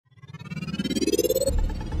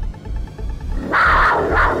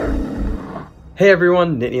Hey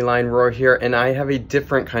everyone, Nittany Lion Roar here, and I have a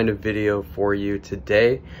different kind of video for you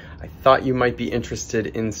today. I thought you might be interested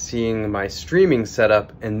in seeing my streaming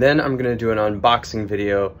setup, and then I'm gonna do an unboxing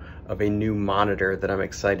video of a new monitor that I'm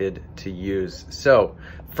excited to use. So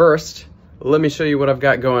first, let me show you what I've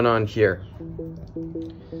got going on here.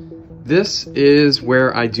 This is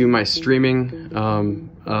where I do my streaming.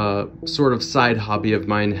 Sort of side hobby of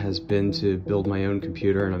mine has been to build my own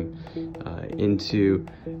computer, and I'm into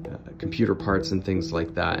computer parts and things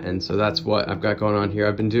like that. And so that's what I've got going on here.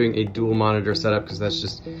 I've been doing a dual monitor setup because that's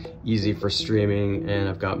just easy for streaming, and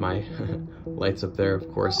I've got my lights up there,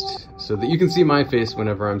 of course, so that you can see my face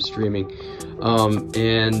whenever I'm streaming.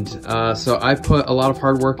 So I've put a lot of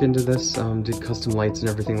hard work into this, did custom lights and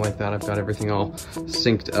everything like that. I've got everything all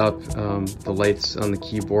synced up. The lights on the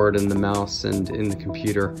keyboard and the mouse and in the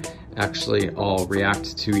computer actually all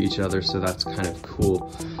react to each other, so that's kind of cool.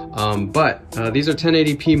 These are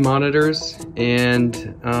 1080p monitors,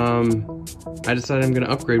 and I decided I'm going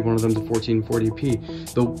to upgrade one of them to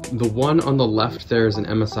 1440p. The one on the left there is an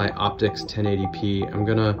MSI Optix 1080p. I'm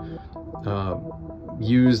going to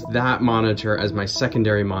use that monitor as my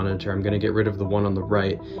secondary monitor. I'm going to get rid of the one on the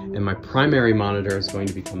right, and my primary monitor is going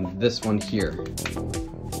to become this one here,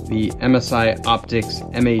 the MSI Optix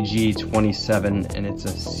MAG272, and it's a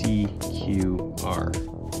CQR.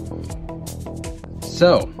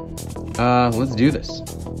 So, let's do this.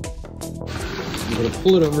 I'm gonna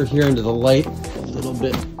pull it over here into the light a little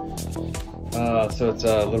bit, so it's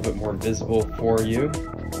a little bit more visible for you.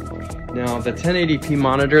 Now, the 1080p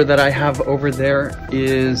monitor that I have over there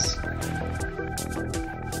is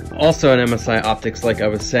also an MSI Optix, like I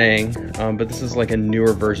was saying, but this is like a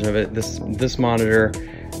newer version of it. This monitor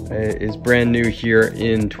is brand new here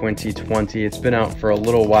in 2020. It's been out for a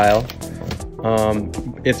little while.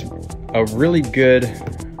 It's a really good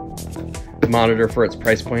monitor for its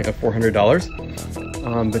price point of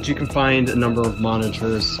 $400, but you can find a number of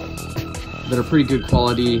monitors that are pretty good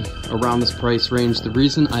quality around this price range. The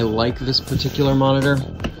reason I like this particular monitor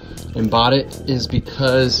and bought it is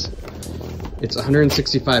because it's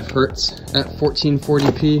 165 hertz at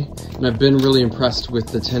 1440p, and I've been really impressed with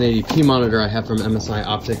the 1080p monitor I have from MSI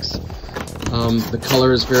Optix. The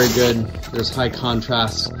color is very good, there's high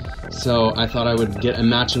contrast, so I thought I would get a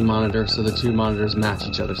matching monitor so the two monitors match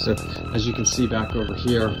each other. So as you can see back over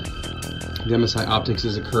here, the MSI Optix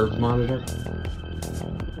is a curved monitor,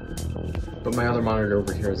 but my other monitor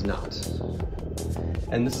over here is not.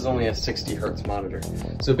 And this is only a 60 hertz monitor.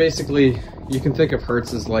 So basically, you can think of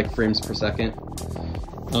hertz as like frames per second.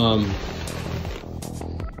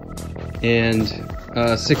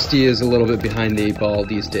 60 is a little bit behind the 8 ball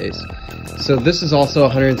these days. So this is also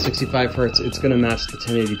 165 hertz. It's gonna match the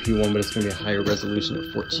 1080p one, but it's gonna be a higher resolution at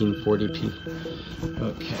 1440p.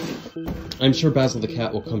 Okay. I'm sure Basil the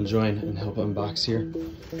cat will come join and help unbox here.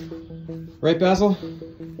 Right, Basil?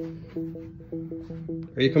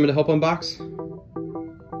 Are you coming to help unbox?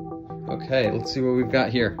 Okay, let's see what we've got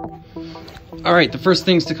here. All right, the first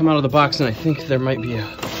things to come out of the box, and I think there might be a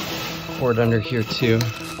cord under here too.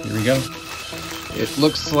 Here we go. It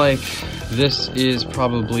looks like this is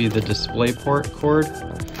probably the display port cord.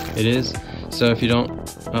 It is. So if you don't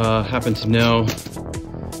happen to know,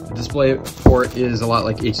 the display port is a lot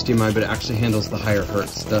like HDMI, but it actually handles the higher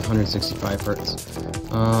hertz, the 165 hertz.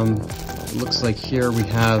 It looks like here we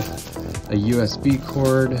have a USB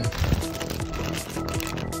cord.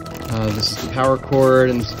 This is the power cord,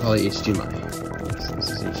 and this is probably HDMI. So this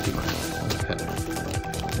is HDMI. Okay.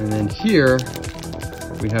 And then here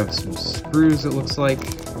we have some screws, it looks like.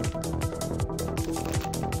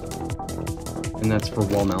 And that's for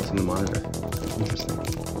wall mounting the monitor. Interesting.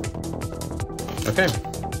 Okay.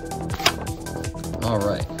 All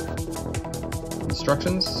right.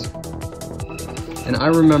 Instructions. And I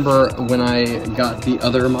remember when I got the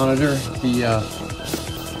other monitor, the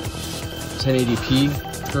 1080p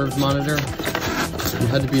curved monitor, you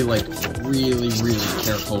had to be like really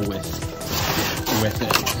careful with it.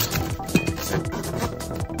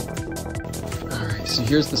 Alright, so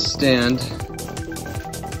here's the stand.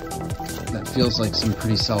 That feels like some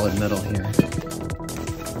pretty solid metal here.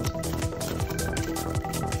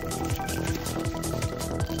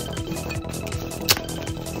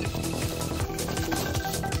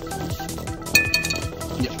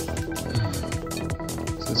 Yep.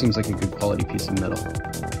 So it seems like a good quality piece of metal.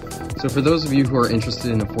 So for those of you who are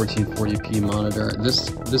interested in a 1440p monitor, this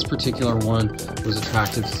particular one was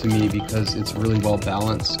attractive to me because it's really well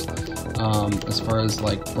balanced as far as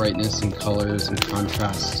like brightness and colors and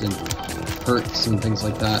contrast and hertz and things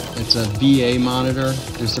like that. It's a VA monitor.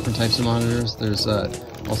 There's different types of monitors. There's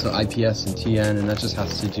also IPS and TN, and that just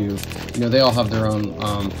has to do, you know, they all have their own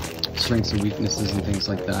strengths and weaknesses and things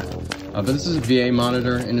like that. But this is a VA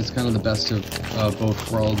monitor, and it's kind of the best of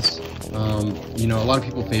both worlds. You know, a lot of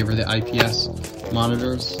people favor the IPS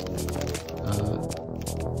monitors,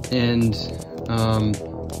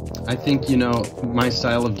 I think, you know, my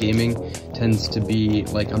style of gaming tends to be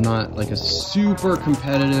like, I'm not like a super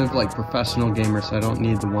competitive, like professional gamer, so I don't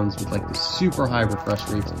need the ones with like the super high refresh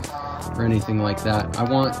rates or anything like that. I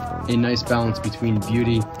want a nice balance between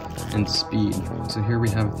beauty and speed. So here we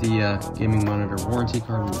have the gaming monitor warranty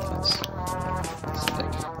card with its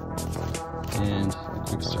stick and a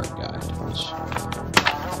quick start guide, which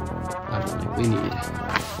I don't think we need.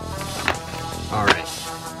 All right,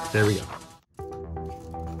 there we go.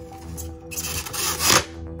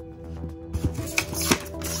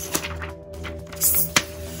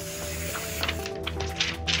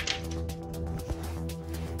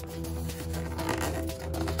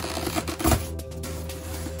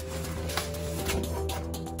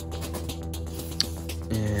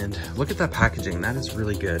 And look at that packaging, that is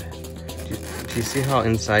really good. Do you see how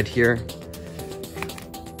inside here,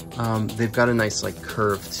 they've got a nice like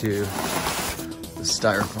curve to the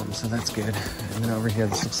styrofoam, so that's good. And then over here,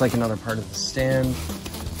 this looks like another part of the stand.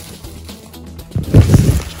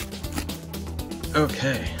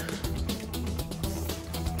 Okay.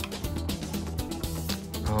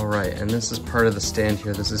 All right, and this is part of the stand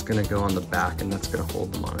here. This is gonna go on the back, and that's gonna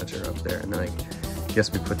hold the monitor up there. And then I guess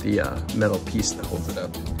we put the metal piece that holds it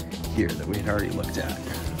up here that we had already looked at.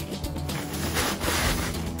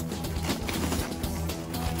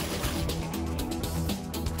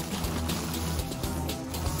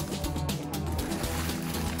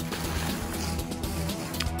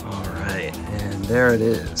 All right, and there it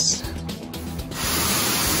is.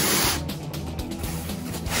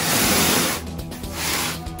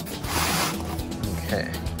 Okay,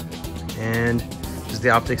 and this is the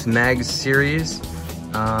Optix MAG series.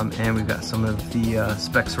 And we've got some of the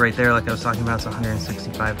specs right there, like I was talking about. It's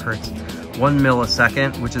 165 hertz, 1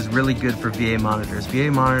 millisecond, which is really good for VA monitors.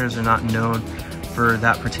 VA monitors are not known for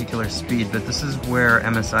that particular speed, but this is where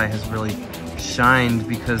MSI has really shined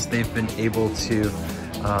because they've been able to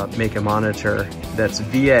make a monitor that's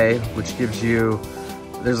VA, which gives you,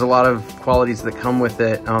 there's a lot of qualities that come with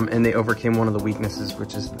it, and they overcame one of the weaknesses,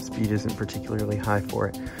 which is the speed isn't particularly high for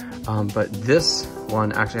it. But this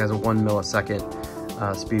one actually has a 1 millisecond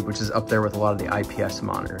speed, which is up there with a lot of the IPS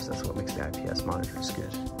monitors. That's what makes the IPS monitors good.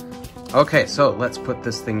 Okay, so let's put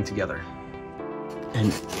this thing together.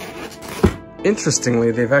 And interestingly,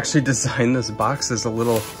 they've actually designed this box as a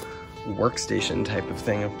little workstation type of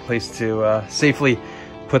thing, a place to safely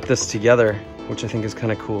put this together, which I think is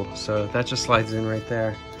kind of cool. So that just slides in right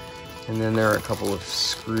there. And then there are a couple of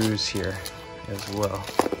screws here as well.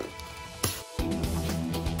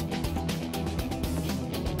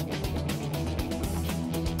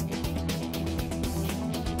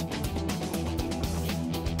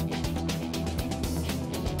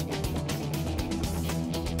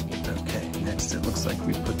 Next, it looks like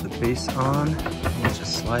we put the base on, it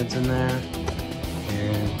just slides in there,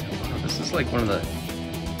 and this is like one of the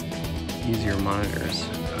easier monitors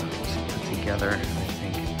to put together, I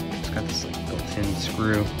think. It's got this like built-in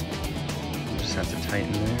screw, you just have to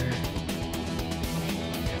tighten there.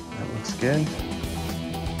 That looks good.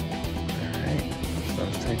 Alright, so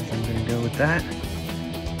as tight as I'm going to go with that.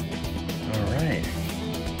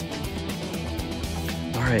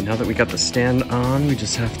 Alright, now that we got the stand on, we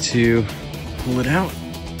just have to pull it out.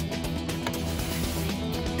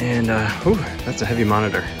 And, whew, that's a heavy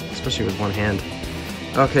monitor, especially with one hand.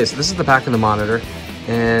 Okay, so this is the back of the monitor,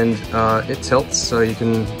 and it tilts, so you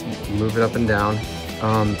can move it up and down,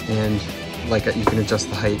 and like you can adjust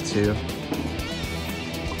the height too.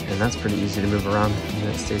 And that's pretty easy to move around, and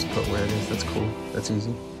it stays put where it is. That's cool, that's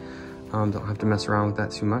easy. Don't have to mess around with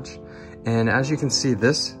that too much. And as you can see,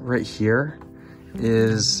 this right here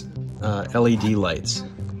is LED lights.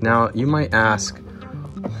 Now, you might ask,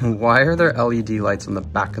 why are there LED lights on the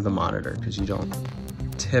back of the monitor? Because you don't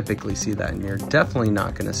typically see that, and you're definitely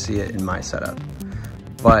not going to see it in my setup.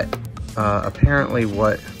 But apparently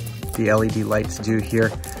what the LED lights do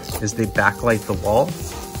here is they backlight the wall.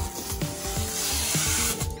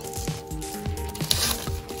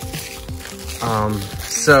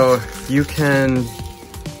 So you can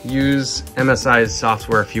use MSI's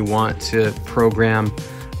software if you want to program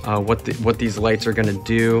what these lights are going to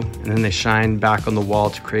do, and then they shine back on the wall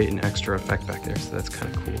to create an extra effect back there. So that's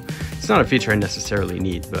kind of cool. It's not a feature I necessarily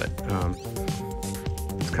need, but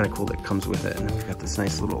it's kind of cool that it comes with it. And then we've got this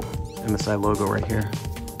nice little MSI logo right here.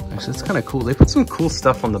 Actually, it's kind of cool. They put some cool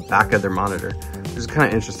stuff on the back of their monitor, which is kind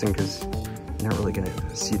of interesting because You're not really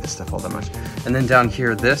gonna see this stuff all that much. And then down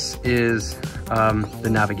here, this is the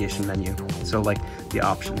navigation menu. So like the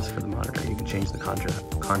options for the monitor. You can change the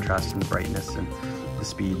contrast and the brightness and the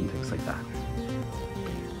speed and things like that.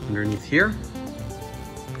 Underneath here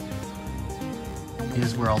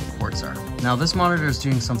is where all the ports are. Now this monitor is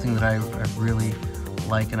doing something that I really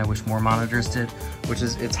like and I wish more monitors did, which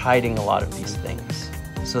is it's hiding a lot of these things.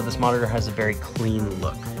 So this monitor has a very clean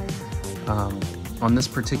look. On this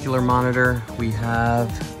particular monitor, we have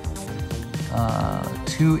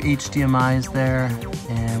 2 HDMIs there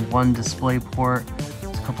and 1 display port.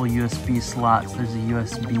 There's a couple USB slots. There's a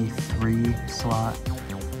USB 3 slot,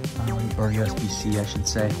 or USB-C I should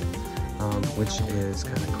say, which is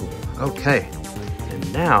kind of cool. Okay,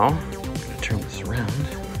 and now, I'm gonna turn this around.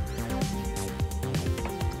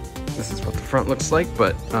 This is what the front looks like,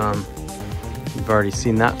 but you've already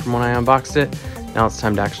seen that from when I unboxed it. Now it's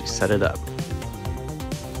time to actually set it up.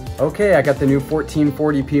 Okay, I got the new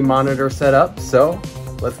 1440p monitor set up, so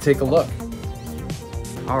let's take a look.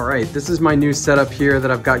 All right, this is my new setup here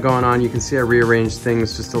that I've got going on. You can see I rearranged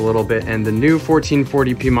things just a little bit, and the new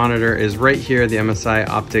 1440p monitor is right here, the MSI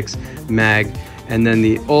Optix MAG, and then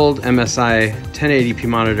the old MSI 1080p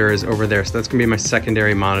monitor is over there, so that's gonna be my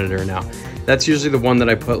secondary monitor now. That's usually the one that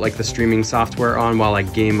I put like the streaming software on while I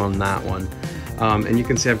game on that one. And you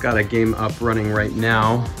can see I've got a game up running right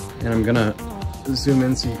now, and I'm gonna zoom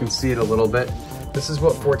in so you can see it a little bit. This is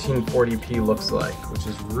what 1440p looks like, which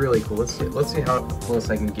is really cool. Let's see how close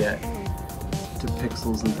I can get to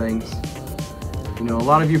pixels and things. You know, a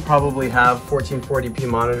lot of you probably have 1440p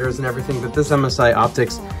monitors and everything, but this MSI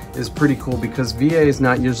Optix is pretty cool because VA is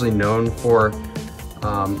not usually known for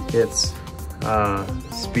its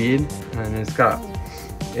speed, and it's got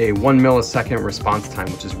a 1 millisecond response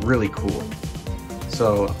time, which is really cool.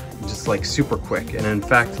 So just like super quick. And in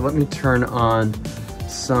fact, let me turn on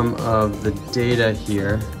some of the data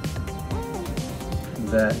here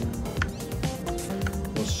that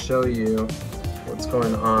will show you what's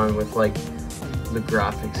going on with like the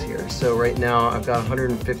graphics here. So right now I've got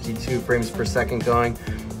 152 frames per second going,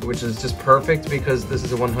 which is just perfect because this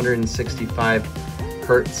is a 165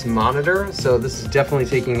 hertz monitor. So this is definitely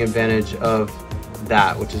taking advantage of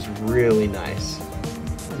that, which is really nice.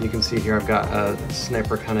 You can see here I've got a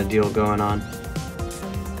sniper kind of deal going on.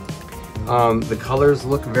 The colors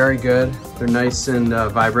look very good. They're nice and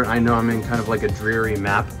vibrant. I know I'm in kind of like a dreary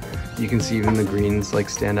map. You can see even the greens like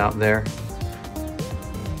stand out there.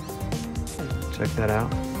 Check that out.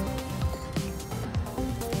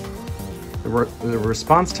 The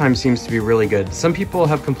response time seems to be really good. Some people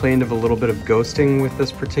have complained of a little bit of ghosting with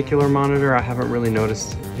this particular monitor. I haven't really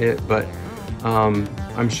noticed it, but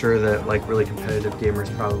I'm sure that like really competitive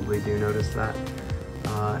gamers probably do notice that.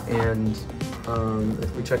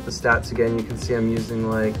 If we check the stats again, you can see I'm using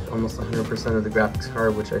like almost 100% of the graphics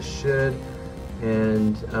card, which I should.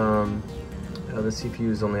 And the CPU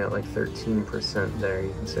is only at like 13% there.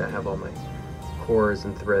 You can see I have all my cores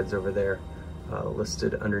and threads over there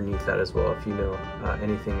listed underneath that as well, if you know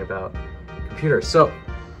anything about computers. So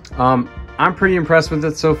I'm pretty impressed with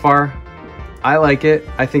it so far. I like it.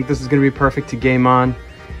 I think this is going to be perfect to game on.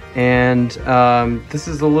 And this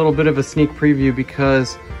is a little bit of a sneak preview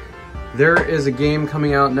because there is a game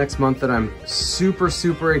coming out next month that I'm super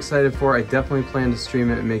excited for. I definitely plan to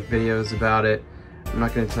stream it and make videos about it. I'm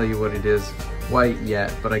not going to tell you what it is quite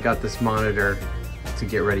yet, but I got this monitor to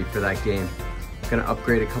get ready for that game. I'm going to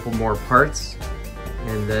upgrade a couple more parts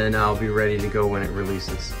and then I'll be ready to go when it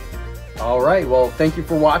releases. All right, well, thank you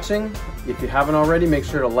for watching. If you haven't already, make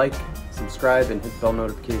sure to like, subscribe, and hit the bell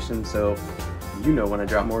notification so you know when I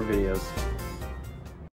drop more videos.